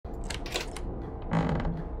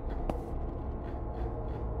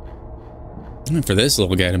And for this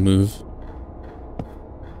little guy to move.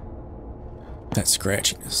 That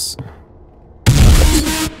scratchiness.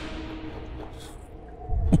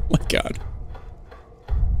 Oh my god.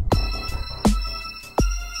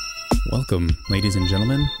 Welcome, ladies and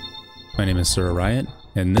gentlemen. My name is Sir Riot,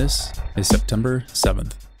 and this is September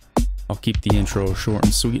 7th. I'll keep the intro short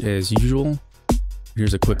and sweet as usual.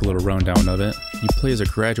 Here's a quick little rundown of it. You play as a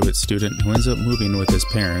graduate student who ends up moving with his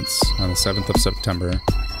parents on the 7th of September.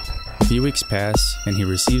 A few weeks pass, and he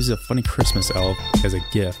receives a funny Christmas elf as a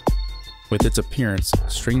gift. With its appearance,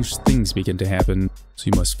 strange things begin to happen, so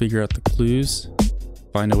you must figure out the clues,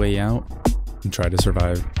 find a way out, and try to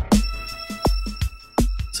survive.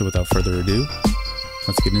 So without further ado,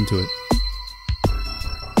 let's get into it.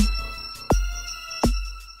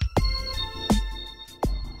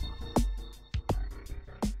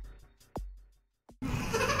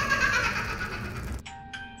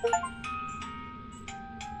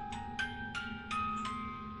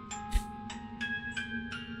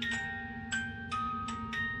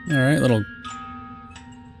 Alright, little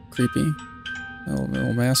creepy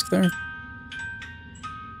little mask there.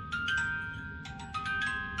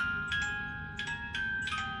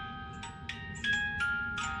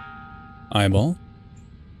 Eyeball.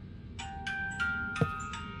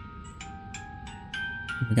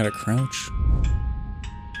 We gotta crouch.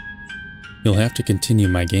 You'll have to continue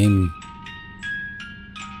my game.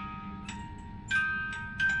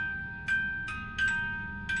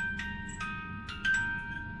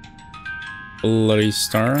 Bloody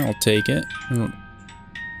star, I'll take it. What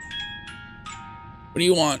do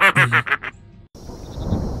you want?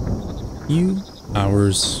 Few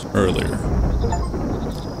hours earlier.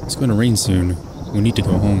 It's going to rain soon. We need to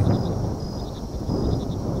go home.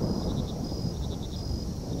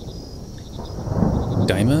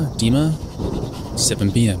 Dima,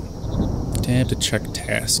 7 p.m. Tab to check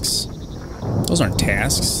tasks. Those aren't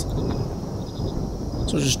tasks.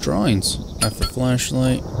 Those are just drawings. F for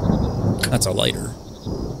flashlight. That's a lighter.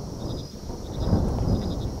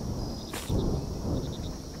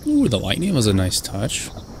 Ooh, the lightning was a nice touch.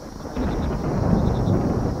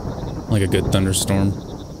 Like a good thunderstorm.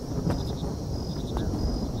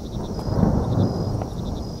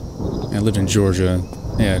 I lived in Georgia.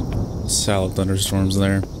 They had solid thunderstorms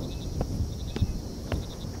there.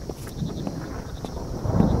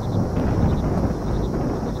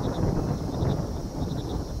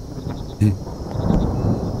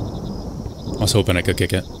 I was hoping I could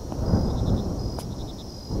kick it.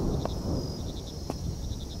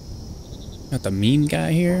 Got the mean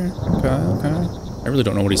guy here? Okay. I really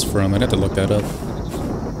don't know what he's from. I'd have to look that up.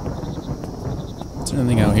 Is there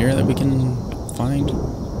anything out here that we can find?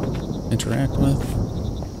 Interact with?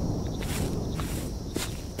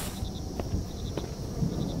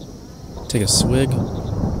 Take a swig?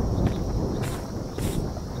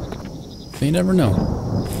 You never know.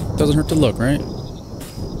 Doesn't hurt to look, right?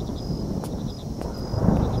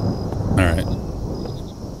 Alright.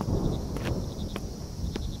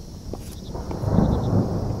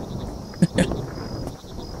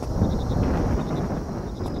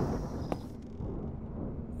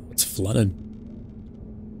 It's flooded.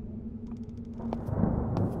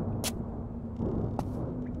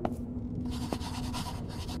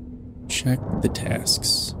 Check the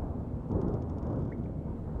tasks.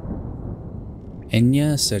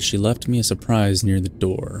 Enya said she left me a surprise near the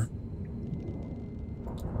door.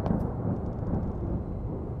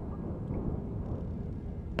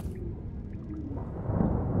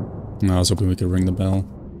 I was hoping we could ring the bell.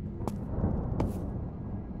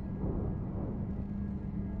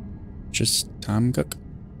 Just Tom Cook.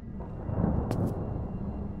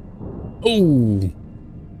 Oh!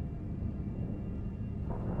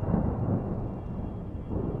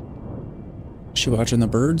 Is she watching the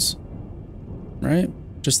birds? Right?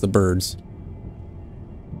 Just the birds.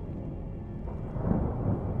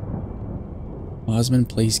 Osmond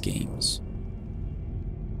plays games.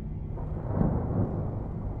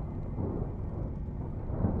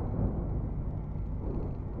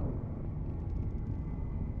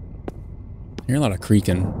 I hear a lot of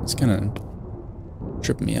creaking. It's kind of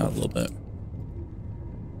tripping me out a little bit.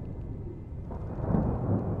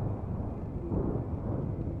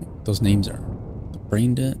 Those names are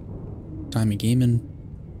Brain Debt, Timey Gaming,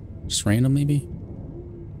 just random maybe?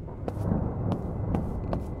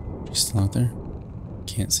 She's still out there?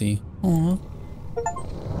 Can't see. Aww.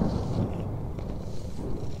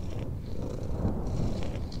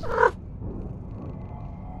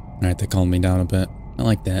 Alright, they calmed me down a bit. I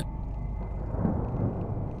like that.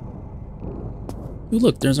 Ooh,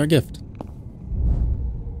 look, there's our gift.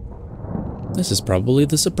 This is probably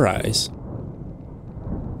the surprise.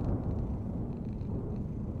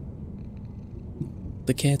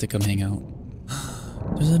 the cat to come hang out.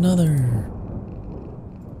 There's another.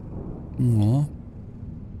 Aww.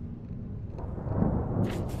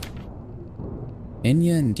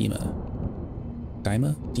 Enya and Dima.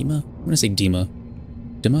 Dima? Dima? I'm gonna say Dima.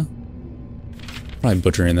 Dima? Probably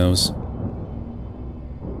butchering those.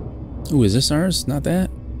 Ooh, is this ours? Not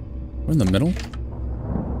that? We're in the middle?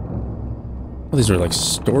 Oh, these are like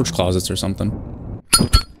storage closets or something.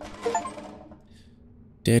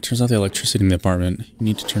 Dad, turns out the electricity in the apartment. You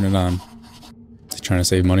need to turn it on. They're trying to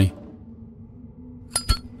save money.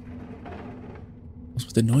 What's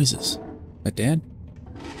with the noises? That Dad?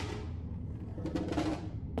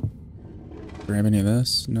 Grab any of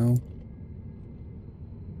this? No.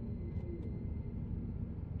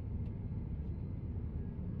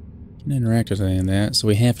 Can't interact with any of that, so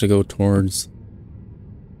we have to go towards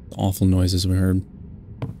the awful noises we heard.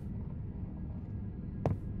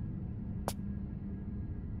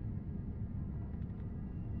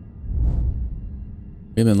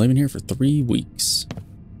 We've been living here for 3 weeks.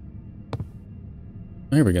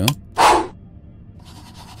 There we go.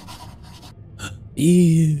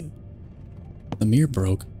 Ew. The mirror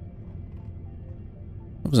broke.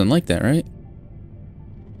 It wasn't like that, right?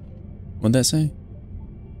 What'd that say?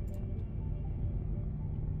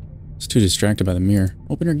 It's too distracted by the mirror.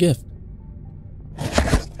 Open her gift.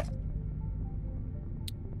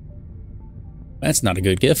 That's not a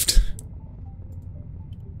good gift.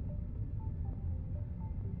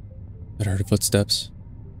 I heard footsteps.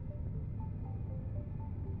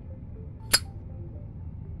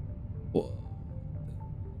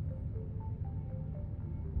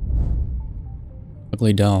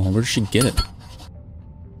 Ugly doll. Where did she get it?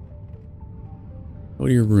 Go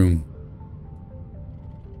to your room.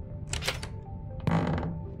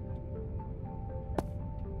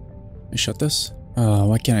 I shut this? Oh,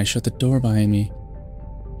 why can't I shut the door behind me?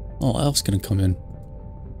 Oh, elf's gonna come in.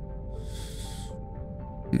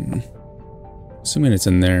 Assuming it's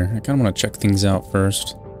in there. I kinda wanna check things out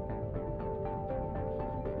first.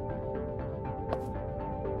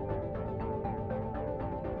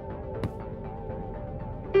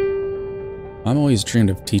 Mom always dreamed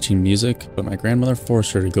of teaching music, but my grandmother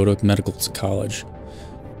forced her to go to medical college.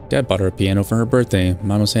 Dad bought her a piano for her birthday.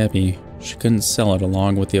 Mom was happy. She couldn't sell it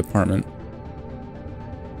along with the apartment.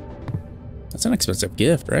 That's an expensive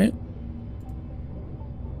gift, right?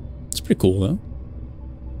 It's pretty cool, though.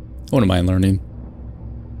 I wouldn't mind learning.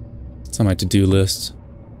 It's on my to-do list.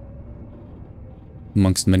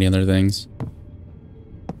 Amongst many other things.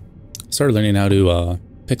 Started learning how to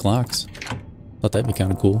pick locks. Thought that'd be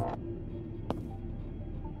kind of cool.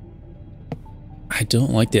 I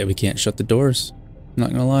don't like that we can't shut the doors. I'm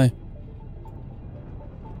not gonna lie.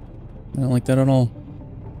 I don't like that at all.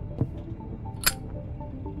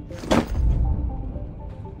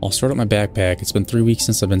 I'll start up my backpack. It's been 3 weeks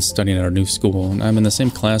since I've been studying at our new school, and I'm in the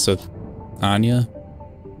same class with Anya,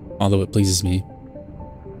 although it pleases me.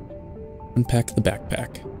 Unpack the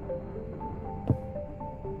backpack.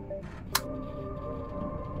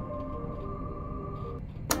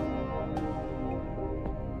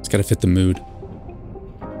 It's gotta fit the mood.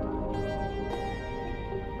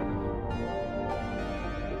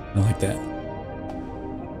 I like that.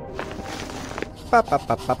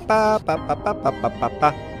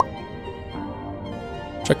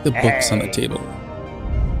 Check the books on the table.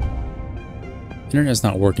 Internet's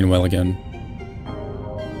not working well again.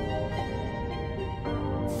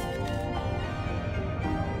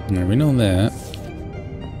 There, we know that.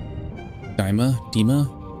 Dima?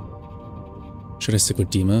 Should I stick with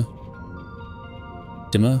Dima?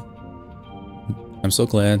 Dima? I'm so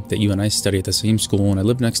glad that you and I study at the same school and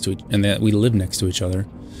that we live next to each other.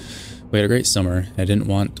 We had a great summer. I didn't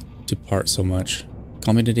want to part so much.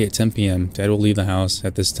 Call me today at 10 p.m. Dad will leave the house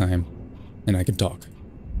at this time, and I can talk.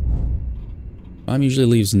 Mom usually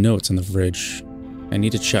leaves notes on the fridge. I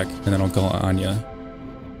need to check, and then I'll call Anya.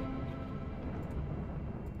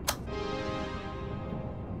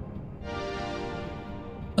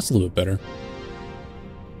 That's a little bit better.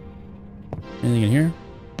 Anything in here?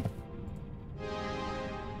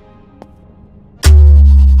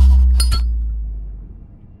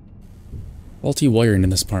 Faulty wiring in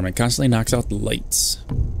this apartment constantly knocks out the lights.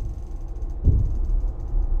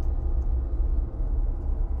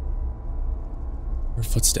 Or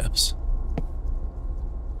footsteps.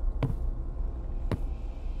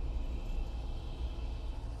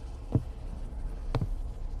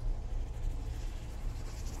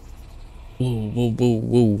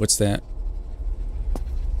 Whoa, what's that?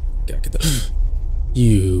 Gotta get the...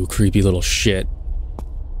 You creepy little shit.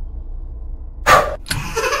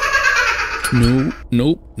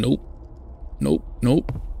 Nope.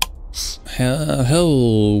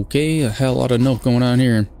 Hell, okay, a hell lot of note going on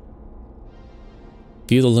here.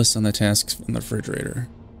 View the list on the tasks in the refrigerator.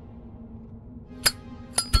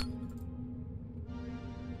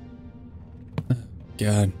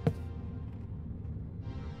 God.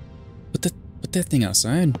 Put that thing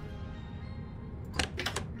outside.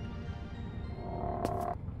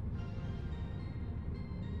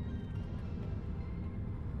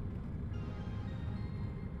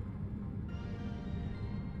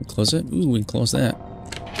 Close it? Ooh, we can close that.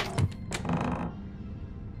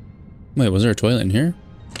 Wait, was there a toilet in here?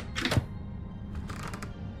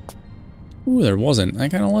 Ooh, there wasn't. I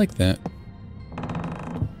kind of like that.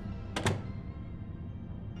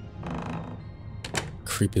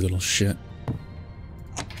 Creepy little shit.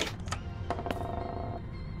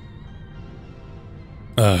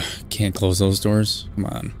 Can't close those doors. Come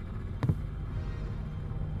on.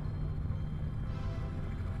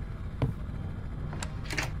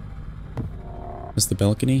 Is the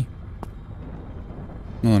balcony?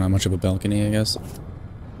 Oh, not much of a balcony, I guess.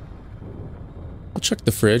 I'll check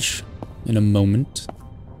the fridge in a moment.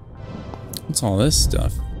 What's all this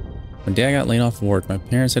stuff? When Dad got laid off work, my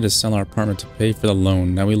parents had to sell our apartment to pay for the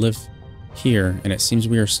loan. Now we live here, and it seems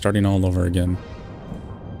we are starting all over again.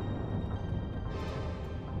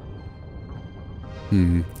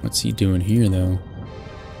 What's he doing here, though?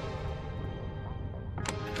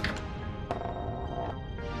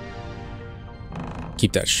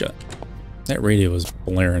 Keep that shut. That radio was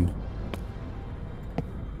blaring.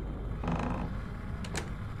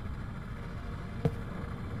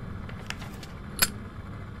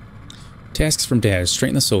 Tasks from Dad: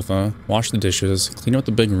 straighten the sofa, wash the dishes, clean up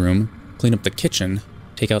the big room, clean up the kitchen,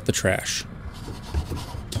 take out the trash.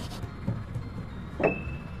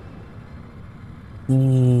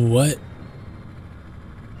 What?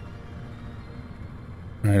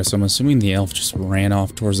 Alright, so I'm assuming the elf just ran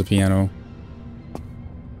off towards the piano.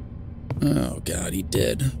 Oh god, he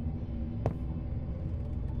did.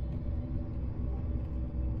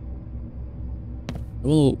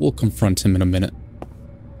 We'll confront him in a minute.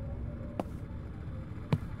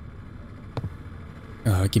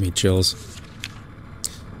 Oh, give me chills.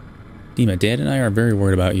 Dima, Dad and I are very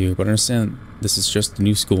worried about you, but understand this is just a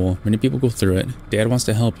new school. Many people go through it. Dad wants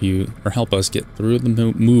to help you, or help us get through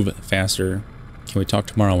the move faster. Can we talk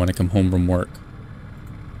tomorrow when I come home from work?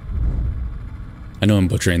 I know I'm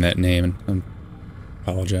butchering that name, and I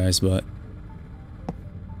apologize, but...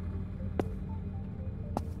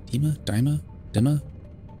 Dima? Dima? Dima?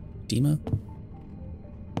 Dima?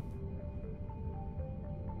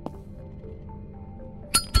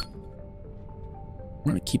 I'm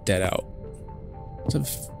gonna keep that out. I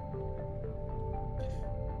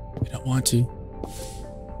don't want to.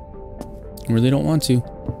 I really don't want to.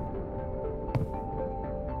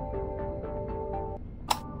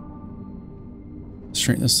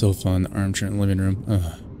 Straighten the sofa on the armchair in the living room. Ugh.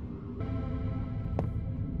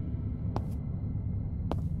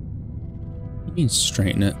 What do you mean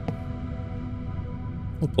straighten it?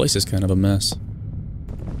 The whole place is kind of a mess.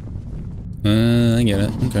 I get it.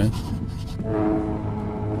 Okay.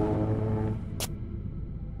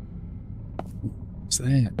 What's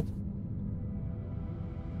that?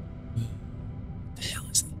 What the hell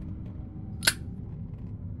is that?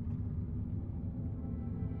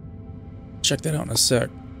 Check that out in a sec.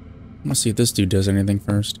 I'm gonna see if this dude does anything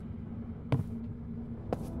first.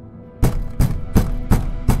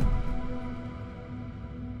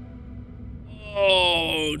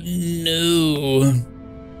 Oh no.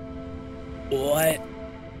 What?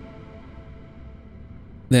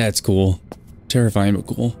 That's cool. Terrifying but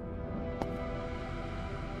cool.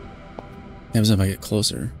 What happens if I get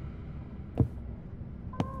closer?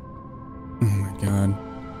 Oh my god.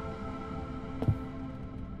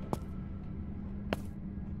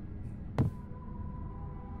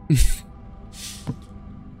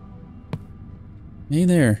 Hey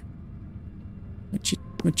there.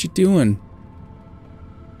 What you doing?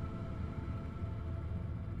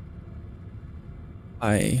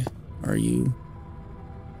 Hi, are you?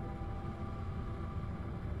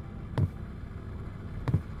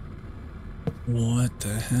 What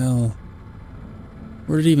the hell?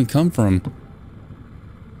 Where did it even come from?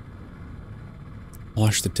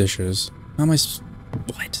 Wash the dishes. How am I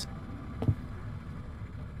what?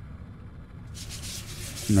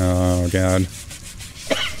 No, God.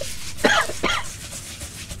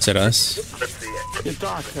 Is that us?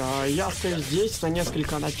 Итак, я стою здесь на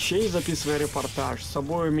несколько ночей, записывая репортаж. С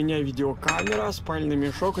собой у меня видеокамера, спальный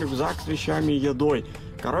мешок, рюкзак с вещами и едой.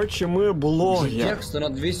 Короче, мы блогер. Текста на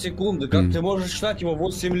 2 секунды. Как ты можешь читать его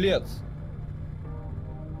 8 лет?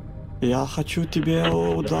 Я хочу тебе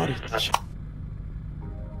ударить.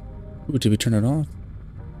 Ooh, did we turn it off?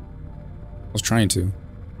 I was trying to.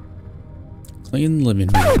 Clean living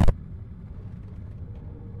room.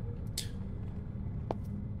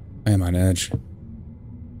 I am on edge.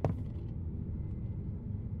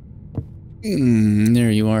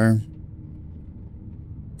 There you are.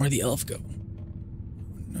 Where'd the elf go?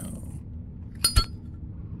 No.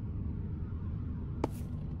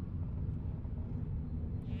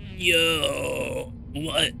 Yo,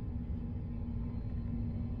 what?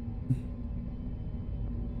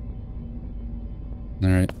 All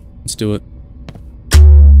right, let's do it.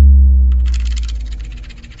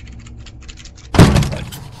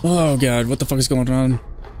 Oh god, what the fuck is going on?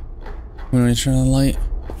 When I turn on the light?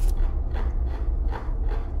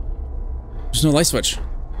 There's no light switch. Do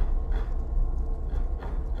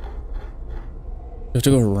I have to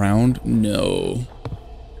go around? No.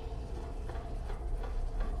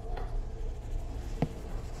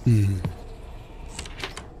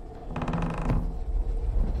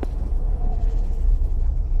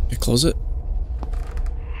 Okay, close it.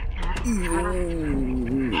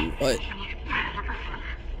 What?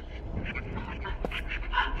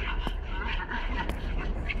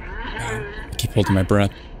 I keep holding my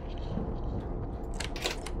breath.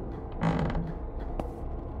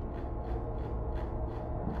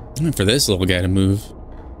 I'm waiting for this little guy to move.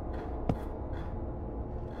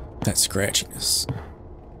 That scratchiness.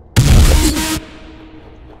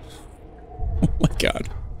 Oh my god.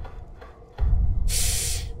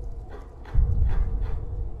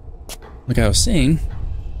 Like I was saying,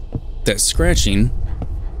 that scratching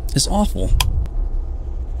is awful.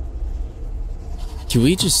 Can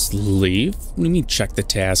we just leave? What do you mean check the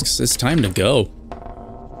tasks? It's time to go.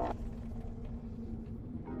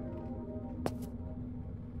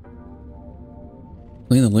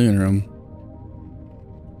 Clean the living room.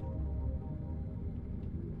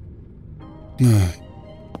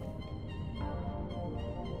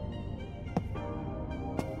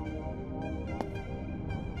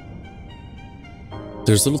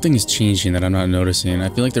 There's little things changing that I'm not noticing. I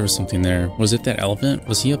feel like there was something there. Was it that elephant?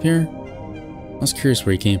 Was he up here? I was curious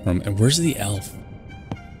where he came from. And where's the elf?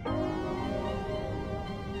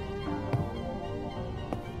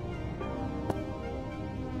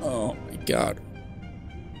 Oh my god.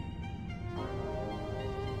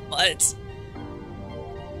 What?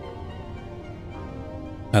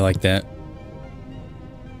 I like that.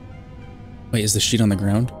 Wait, is the sheet on the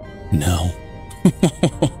ground? No.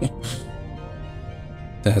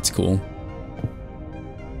 That's cool.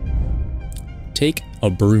 Take a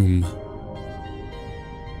broom.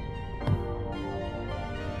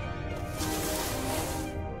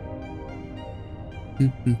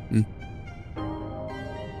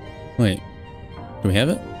 Wait, do we have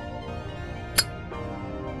it?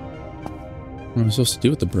 What am I supposed to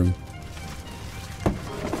do with the broom?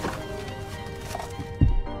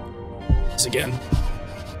 This again.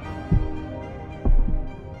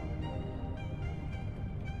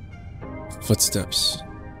 Footsteps.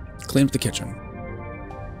 Clean up the kitchen.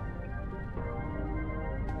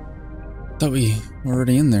 Thought we were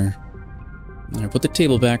already in there. I put the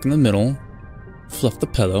table back in the middle. Fluff the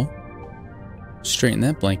pillow. Straighten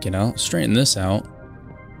that blanket out. Straighten this out.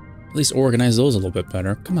 At least organize those a little bit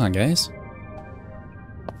better. Come on, guys.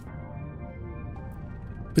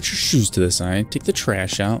 Put your shoes to the side. Take the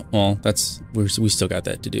trash out. Well, we still got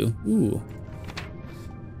that to do. Ooh.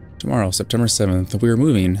 Tomorrow, September 7th, we are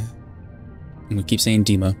moving. And we keep saying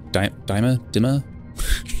Dima. Dima?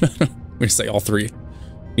 We're gonna say all three.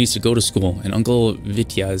 He needs to go to school, and Uncle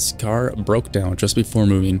Vitya's car broke down just before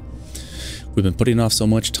moving. We've been putting off so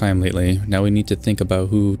much time lately. Now we need to think about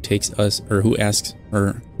who takes us, or who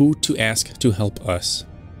to ask to help us.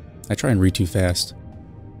 I try and read too fast.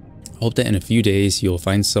 Hope that in a few days you'll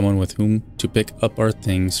find someone with whom to pick up our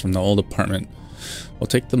things from the old apartment. We'll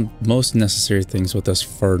take the most necessary things with us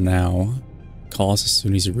for now. Call us as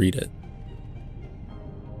soon as you read it.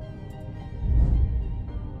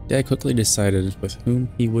 Dad quickly decided with whom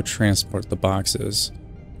he would transport the boxes.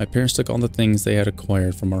 My parents took all the things they had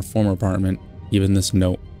acquired from our former apartment, even this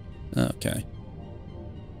note. Okay.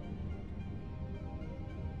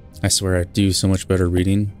 I swear I do so much better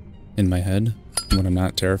reading in my head when I'm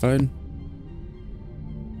not terrified.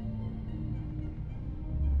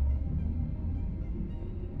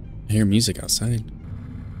 I hear music outside.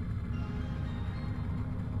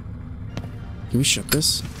 Can we shut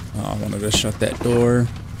this? Oh, I wanted to shut that door.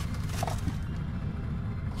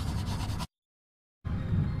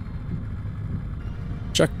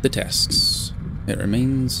 Check the tasks. It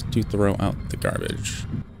remains to throw out the garbage.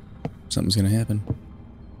 Something's gonna happen.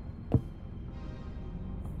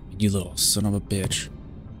 You little son of a bitch.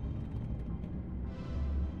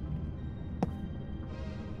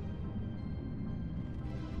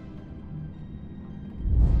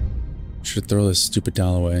 should throw this stupid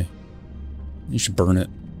doll away. You should burn it.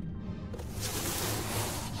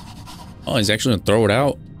 Oh, he's actually gonna throw it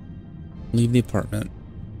out. Leave the apartment.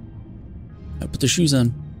 I put the shoes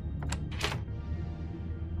on.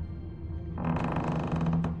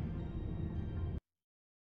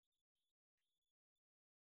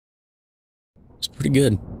 It's pretty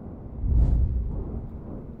good.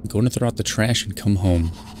 I'm going to throw out the trash and come home.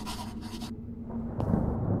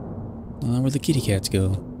 Where'd the kitty cats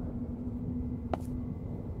go?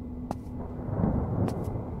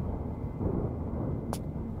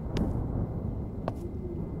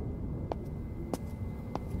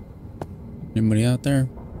 Anybody out there?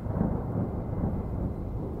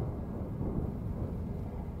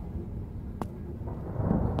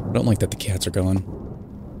 I don't like that the cats are gone.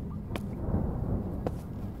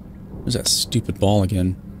 There's that stupid ball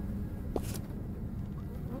again.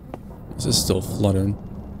 This is still flooded.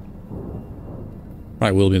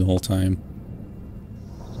 Probably will be the whole time.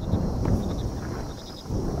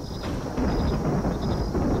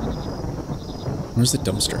 Where's the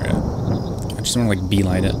dumpster at? I just want to like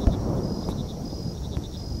beeline it.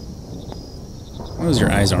 What is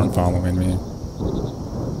your eyes aren't following me?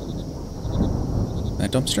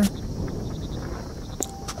 That dumpster?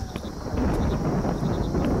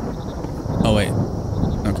 Oh wait.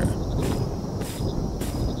 Okay.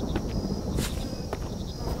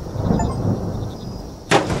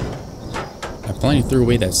 I finally threw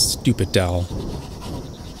away that stupid dowel.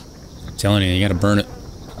 I'm telling you, you gotta burn it.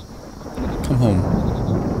 Come home.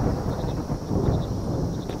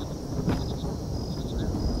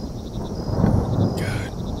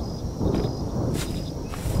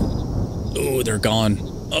 Oh, they're gone.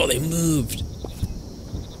 Oh, they moved.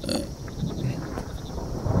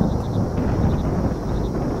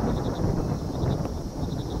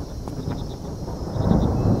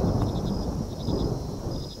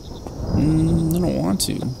 I don't want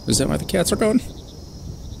to. Is that why the cats are gone?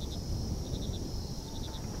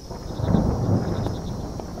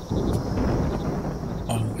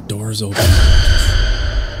 Oh, the door's open.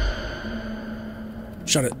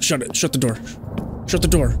 Shut it, shut it, shut the door. Shut the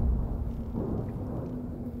door.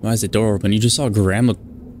 Why is the door open? You just saw Grandma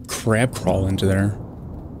crab crawl into there.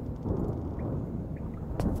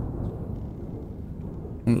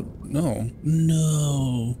 No.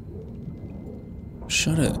 No.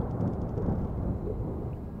 Shut it.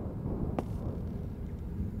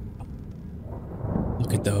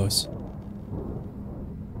 Look at those.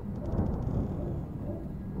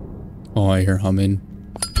 Oh, I hear humming.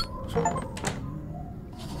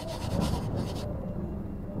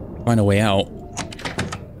 Find a way out.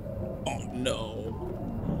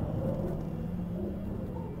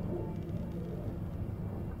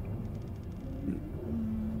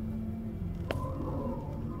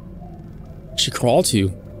 She crawl to?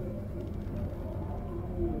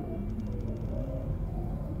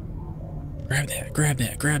 Grab that, grab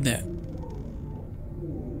that, grab that.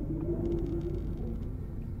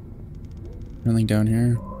 Anything down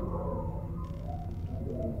here?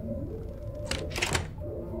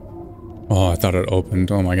 Oh, I thought it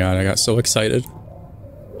opened. Oh my god, I got so excited.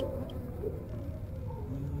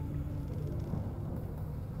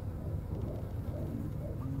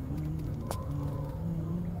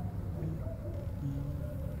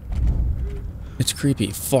 It's creepy.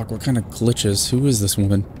 Fuck, what kind of glitches? Who is this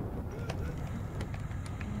woman?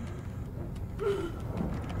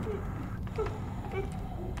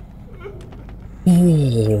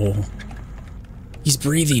 Oh. He's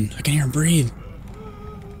breathing. I can hear him breathe.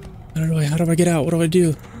 How do I get out? What do I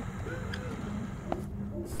do?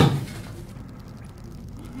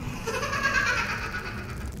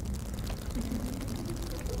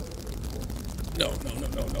 No.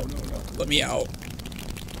 Let me out.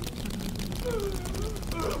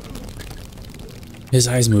 His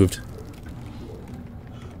eyes moved.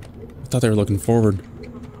 I thought they were looking forward.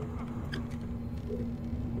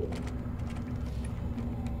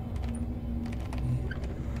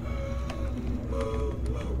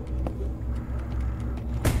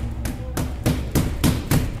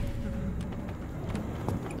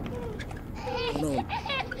 Oh no.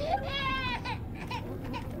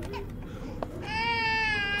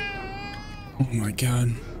 Oh my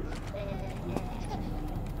god.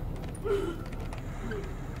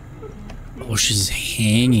 Oh, she's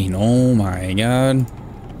hanging. Oh my god.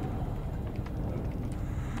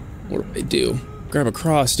 What do I do? Grab a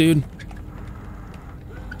cross, dude.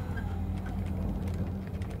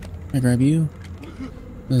 Can I grab you?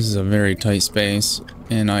 This is a very tight space,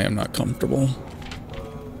 and I am not comfortable.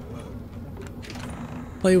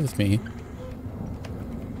 Play with me.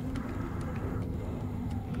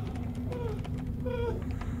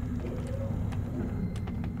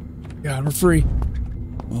 God, we're free.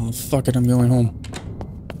 Oh, fuck it, I'm going home.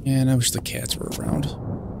 Man, I wish the cats were around.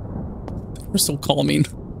 We're so calming.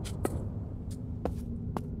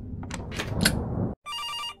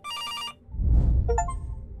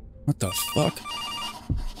 What the fuck?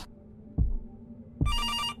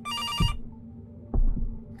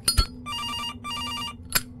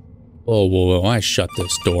 Whoa, whoa, whoa, I shut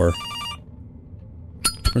this door.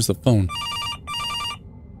 Where's the phone?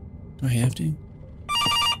 Do I have to? Is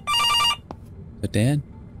it Dad?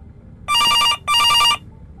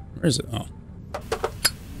 Where is it? Oh.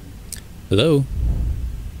 Hello?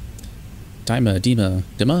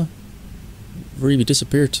 Dima? Where have you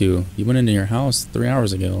disappeared to? You went into your house 3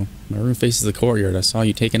 hours ago. My room faces the courtyard. I saw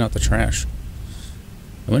you taking out the trash.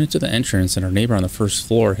 I went into the entrance and our neighbor on the first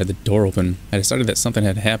floor had the door open. I decided that something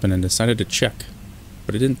had happened and decided to check.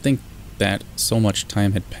 But I didn't think that so much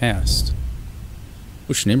time had passed.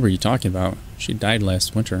 Which neighbor are you talking about? She died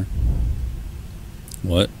last winter.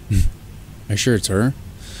 What? Are you sure it's her?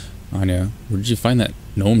 Anya, where did you find that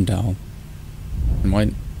gnome doll? And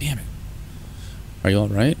why? Damn it. Are you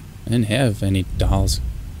alright? I didn't have any dolls.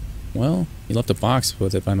 Well, you left a box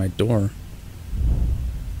with it by my door.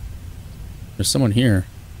 There's someone here.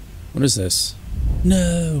 What is this?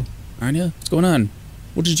 No! Anya, what's going on?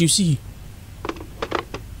 What did you see?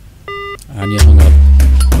 Anya hung up.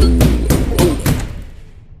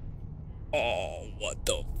 Oh, what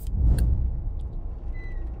the fuck?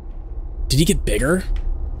 Did he get bigger?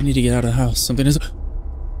 I need to get out of the house. Something is...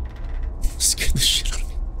 Scared the shit out of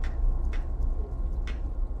me.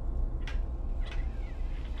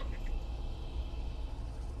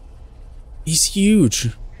 He's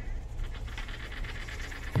huge.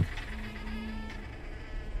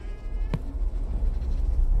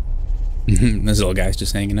 This little guy's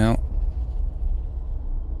just hanging out.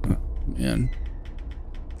 Oh, man.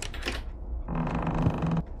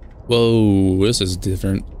 Whoa, this is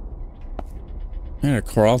different. I gotta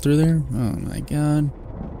crawl through there? Oh my god.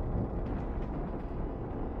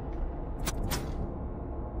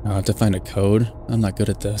 I'll have to find a code. I'm not good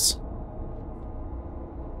at this.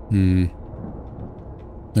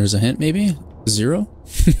 There's a hint, maybe? 0?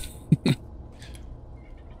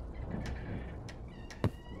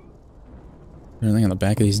 Anything on the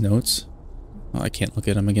back of these notes? Oh, I can't look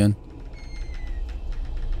at them again.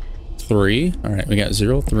 3? Alright, we got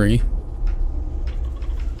 0, 3.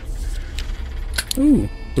 Ooh,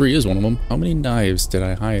 3 is one of them. How many knives did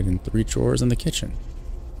I hide in 3 drawers in the kitchen?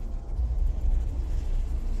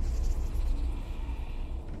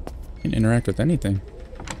 Can't interact with anything.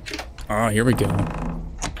 Ah, here we go.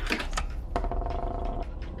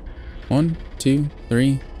 1, 2,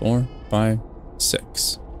 3, 4, 5,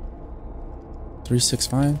 6. 3, 6,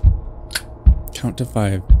 5. Count to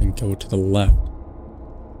 5 and go to the left.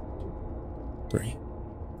 3,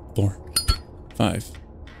 4, 5.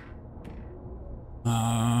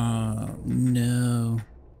 No.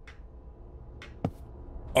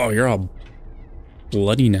 Oh, you're all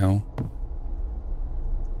bloody now.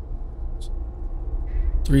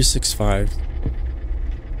 3, 6, 5.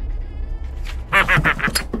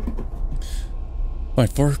 Buy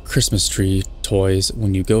 4 Christmas tree toys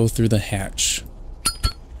when you go through the hatch.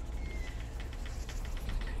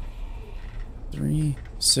 3,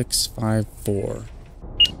 6, 5, 4.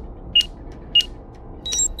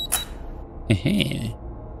 Hey,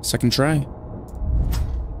 second try.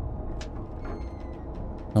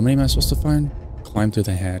 How many am I supposed to find? Climb through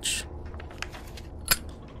the hatch.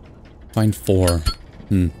 Find 4.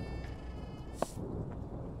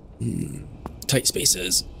 Tight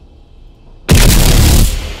spaces.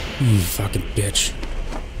 You fucking bitch.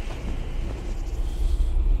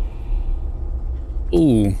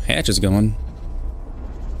 Ooh, hatch is going.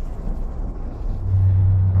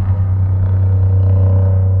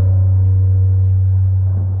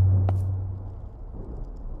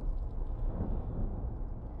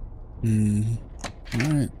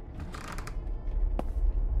 Alright.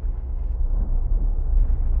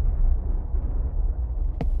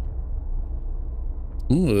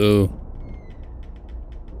 Ooh.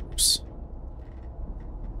 Oops.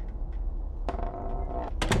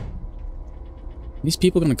 These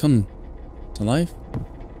people gonna come to life?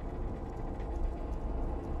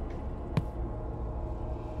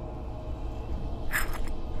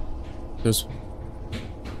 There's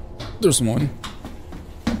one.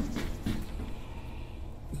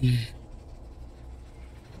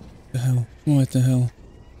 The hell? What the hell?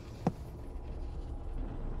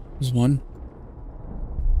 There's one.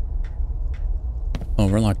 Oh,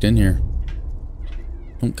 we're locked in here.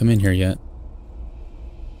 Don't come in here yet.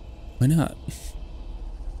 Why not?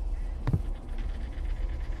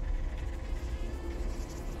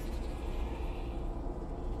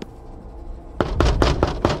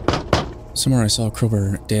 Somewhere I saw a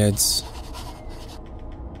crowbar at Dad's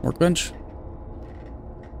workbench.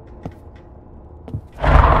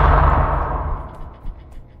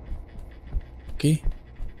 Okay.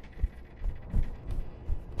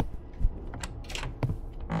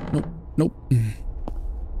 Nope. Nope.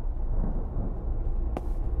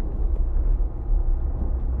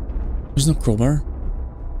 There's no crowbar.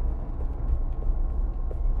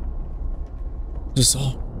 Just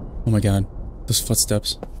saw. Oh my god. Those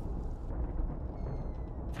footsteps.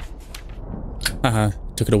 Haha.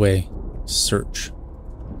 Took it away. Search.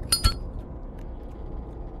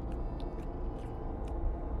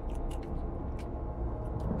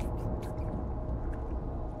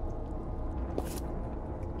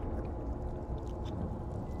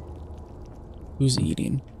 Who's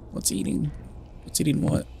eating? What's eating? What's eating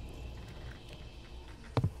what?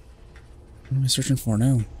 What am I searching for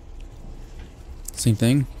now? Same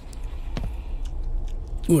thing?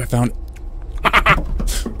 Ooh, I found...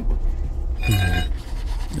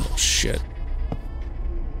 Oh, shit.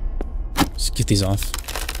 Let's get these off.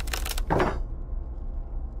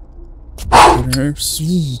 You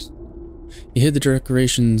hid the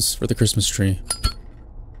decorations for the Christmas tree.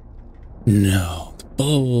 No. The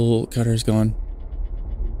bolt cutter's gone.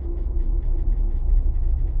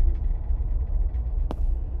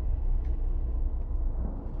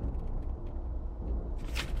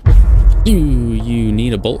 Do you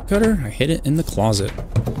need a bolt cutter? I hid it in the closet.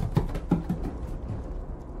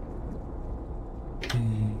 Oh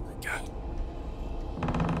my god.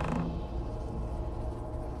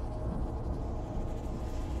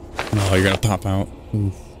 Oh, you're gonna pop out.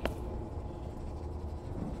 Oof.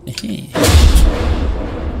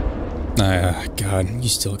 Ah, god, you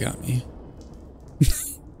still got me.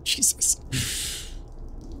 Jesus.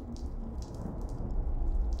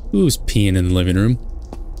 Who's peeing in the living room?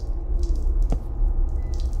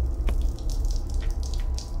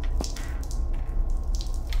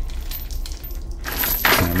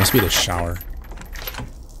 Must be the shower.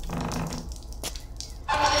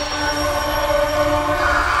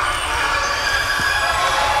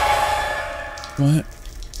 What?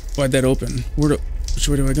 Why'd that open? Which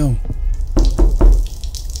way do I go?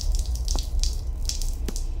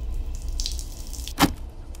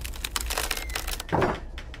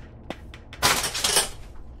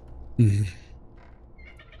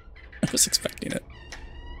 I was expecting it.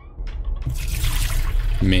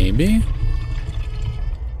 Maybe?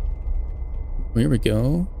 Here we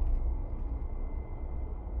go.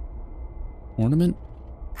 Ornament?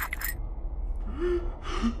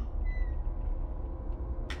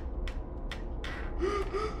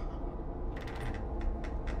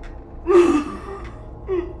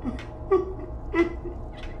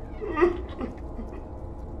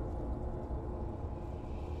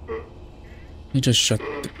 You just shut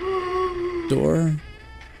the door.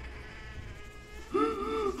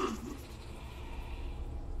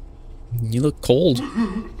 You look cold.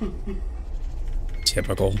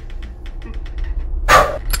 Typical.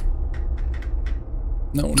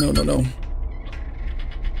 No, no, no, no.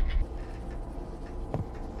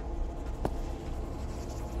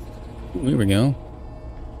 Here we go.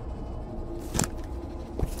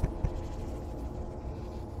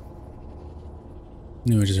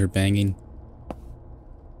 No, I just heard banging.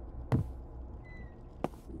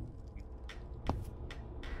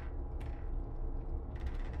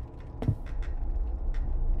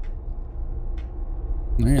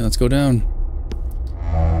 Alright, let's go down.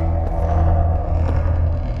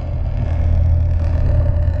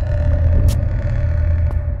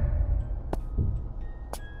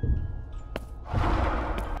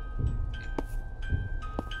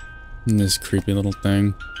 And this creepy little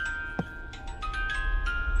thing.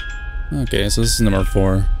 Okay, so this is number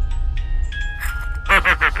 4.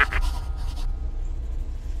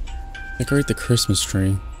 Decorate the Christmas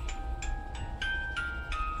tree.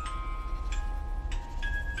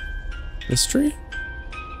 This tree?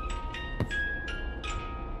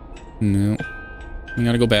 No. I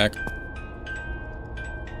gotta go back. Is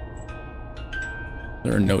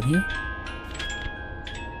there a note here?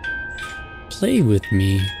 Play with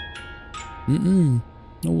me. No,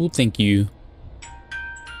 well, thank you.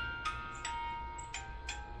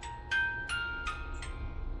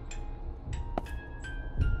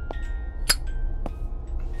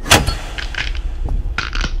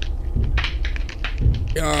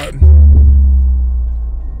 God.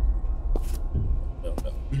 No,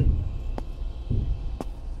 no.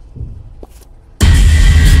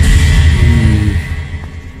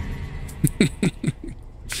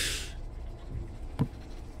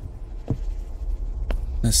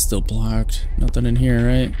 That's still blocked. Nothing in here,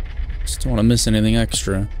 right? Just don't want to miss anything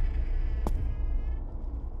extra.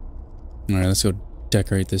 Alright, let's go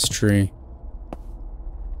decorate this tree.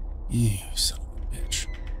 You son of a bitch.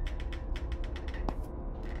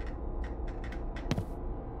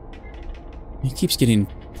 He keeps getting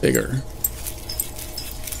bigger.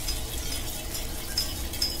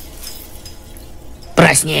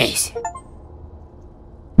 Проснись!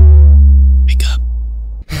 Wake up.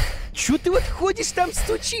 Чё ты вот ходишь там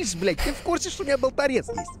стучишь, блядь? Ты в курсе, что у меня болторез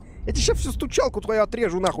есть? Я тебе сейчас всю стучалку твою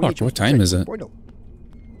отрежу, нахуй. Fuck, what time is it? Понял?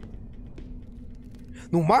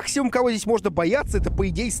 Ну, максимум, кого здесь можно бояться, это, по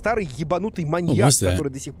идее, старый ебанутый маньяк,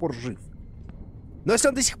 который до сих пор жив. Но если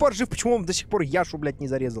он до сих пор жив, почему он до сих пор Яшу, блядь, не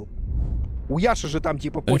зарезал? У Яши же там,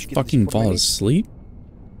 типа, почки до сих пор болеют.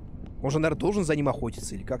 Он же, наверное, должен за ним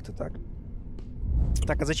охотиться или как-то так.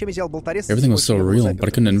 Так, а зачем я взял болторез? Everything was so real, but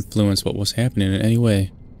I couldn't influence what was happening in any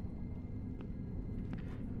way.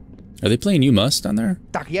 Are they playing You Must on there?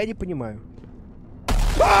 Так, я не понимаю.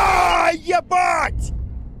 Ебать!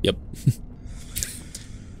 Yep.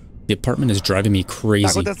 The apartment is driving me crazy.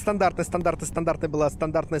 Так, вот это стандартная была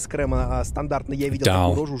стандартная скрема, стандартная. Я видел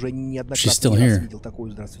такую рожу уже неоднократно. Я видел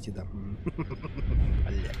такую, здравствуйте, да.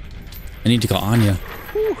 I need to call Anya.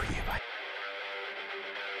 Ух,